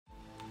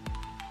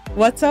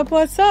What's up?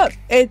 What's up?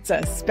 It's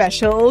a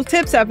special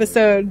tips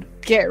episode.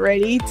 Get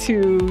ready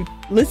to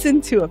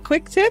listen to a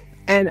quick tip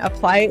and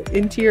apply it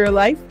into your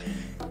life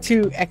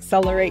to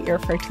accelerate your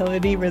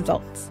fertility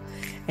results.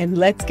 And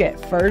let's get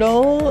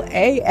fertile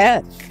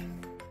AF.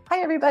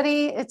 Hi,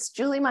 everybody. It's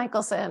Julie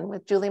Michelson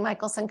with Julie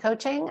Michelson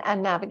Coaching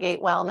and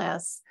Navigate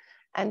Wellness.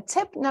 And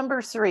tip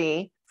number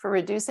 3 for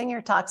reducing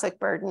your toxic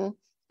burden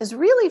is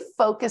really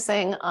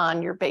focusing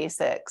on your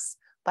basics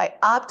by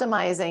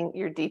optimizing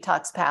your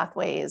detox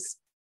pathways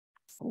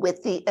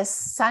with the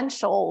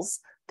essentials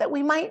that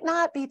we might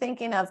not be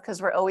thinking of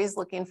because we're always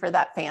looking for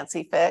that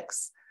fancy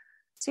fix.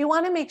 So you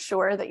want to make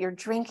sure that you're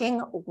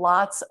drinking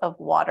lots of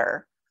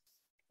water.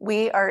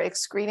 We are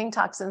excreting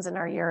toxins in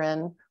our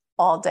urine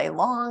all day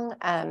long,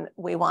 and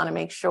we want to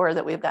make sure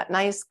that we've got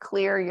nice,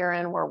 clear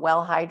urine, we're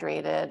well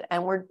hydrated,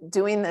 and we're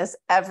doing this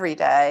every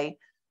day,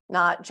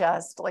 not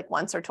just like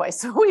once or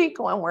twice a week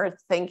when we're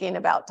thinking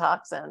about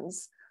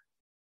toxins.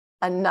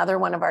 Another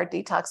one of our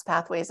detox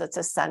pathways that's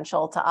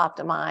essential to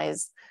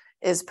optimize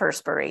is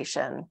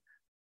perspiration.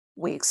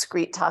 We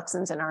excrete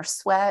toxins in our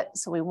sweat,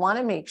 so we want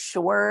to make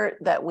sure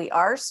that we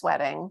are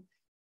sweating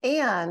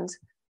and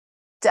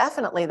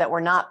definitely that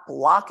we're not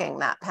blocking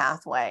that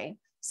pathway.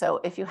 So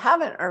if you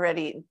haven't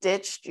already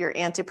ditched your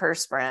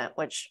antiperspirant,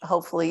 which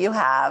hopefully you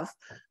have,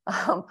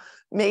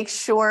 make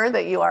sure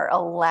that you are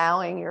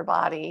allowing your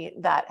body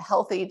that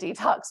healthy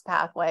detox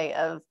pathway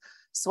of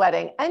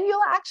sweating. And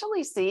you'll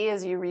actually see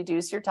as you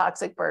reduce your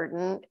toxic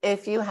burden,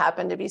 if you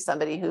happen to be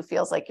somebody who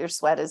feels like your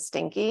sweat is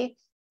stinky,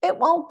 it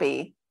won't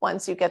be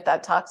once you get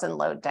that toxin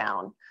load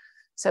down.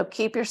 So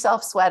keep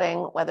yourself sweating,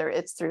 whether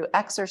it's through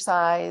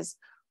exercise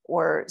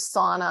or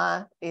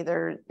sauna,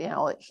 either,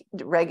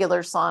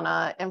 regular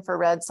sauna,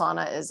 infrared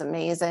sauna is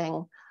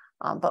amazing.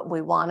 But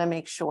we want to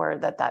make sure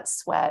that that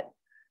sweat,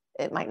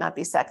 it might not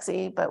be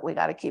sexy, but we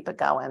got to keep it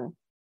going.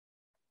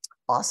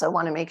 Also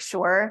want to make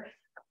sure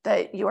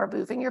that you are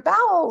moving your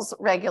bowels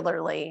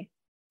regularly.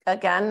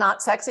 Again,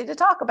 not sexy to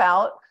talk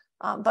about,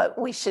 but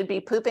we should be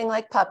pooping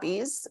like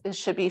puppies. It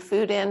should be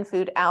food in,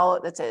 food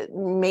out. That's a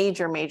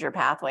major, major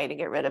pathway to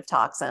get rid of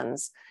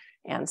toxins.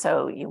 And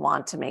so you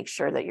want to make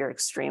sure that you're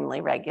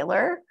extremely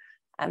regular,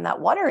 and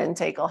that water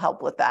intake will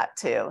help with that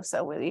too.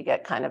 So you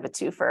get kind of a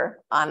twofer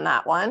on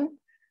that one.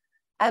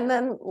 And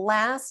then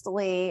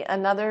lastly,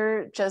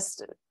 another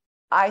just,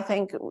 I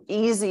think,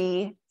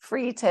 easy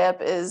free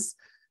tip is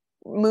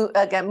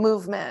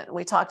movement.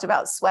 We talked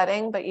about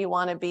sweating, but you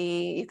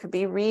could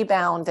be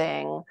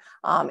rebounding,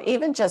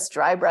 even just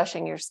dry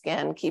brushing your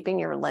skin, keeping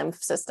your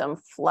lymph system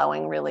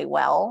flowing really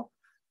well.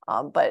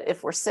 But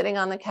if we're sitting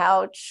on the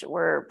couch,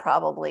 we're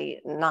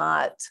probably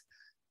not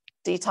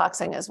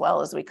detoxing as well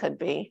as we could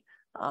be.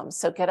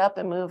 So get up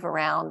and move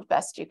around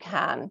best you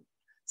can.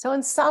 So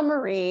in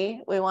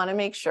summary, we want to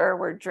make sure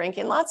we're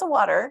drinking lots of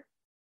water,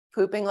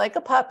 pooping like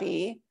a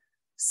puppy,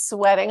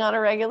 sweating on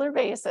a regular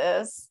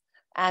basis,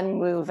 and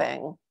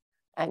moving,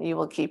 and you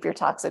will keep your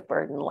toxic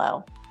burden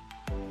low.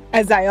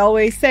 As I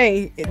always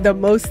say, the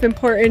most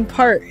important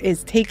part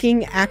is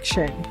taking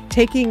action.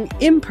 Taking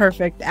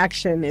imperfect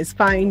action is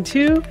fine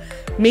too.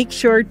 Make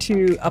sure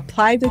to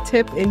apply the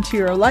tip into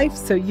your life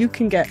so you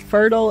can get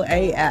fertile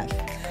AF.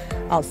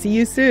 I'll see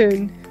you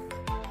soon.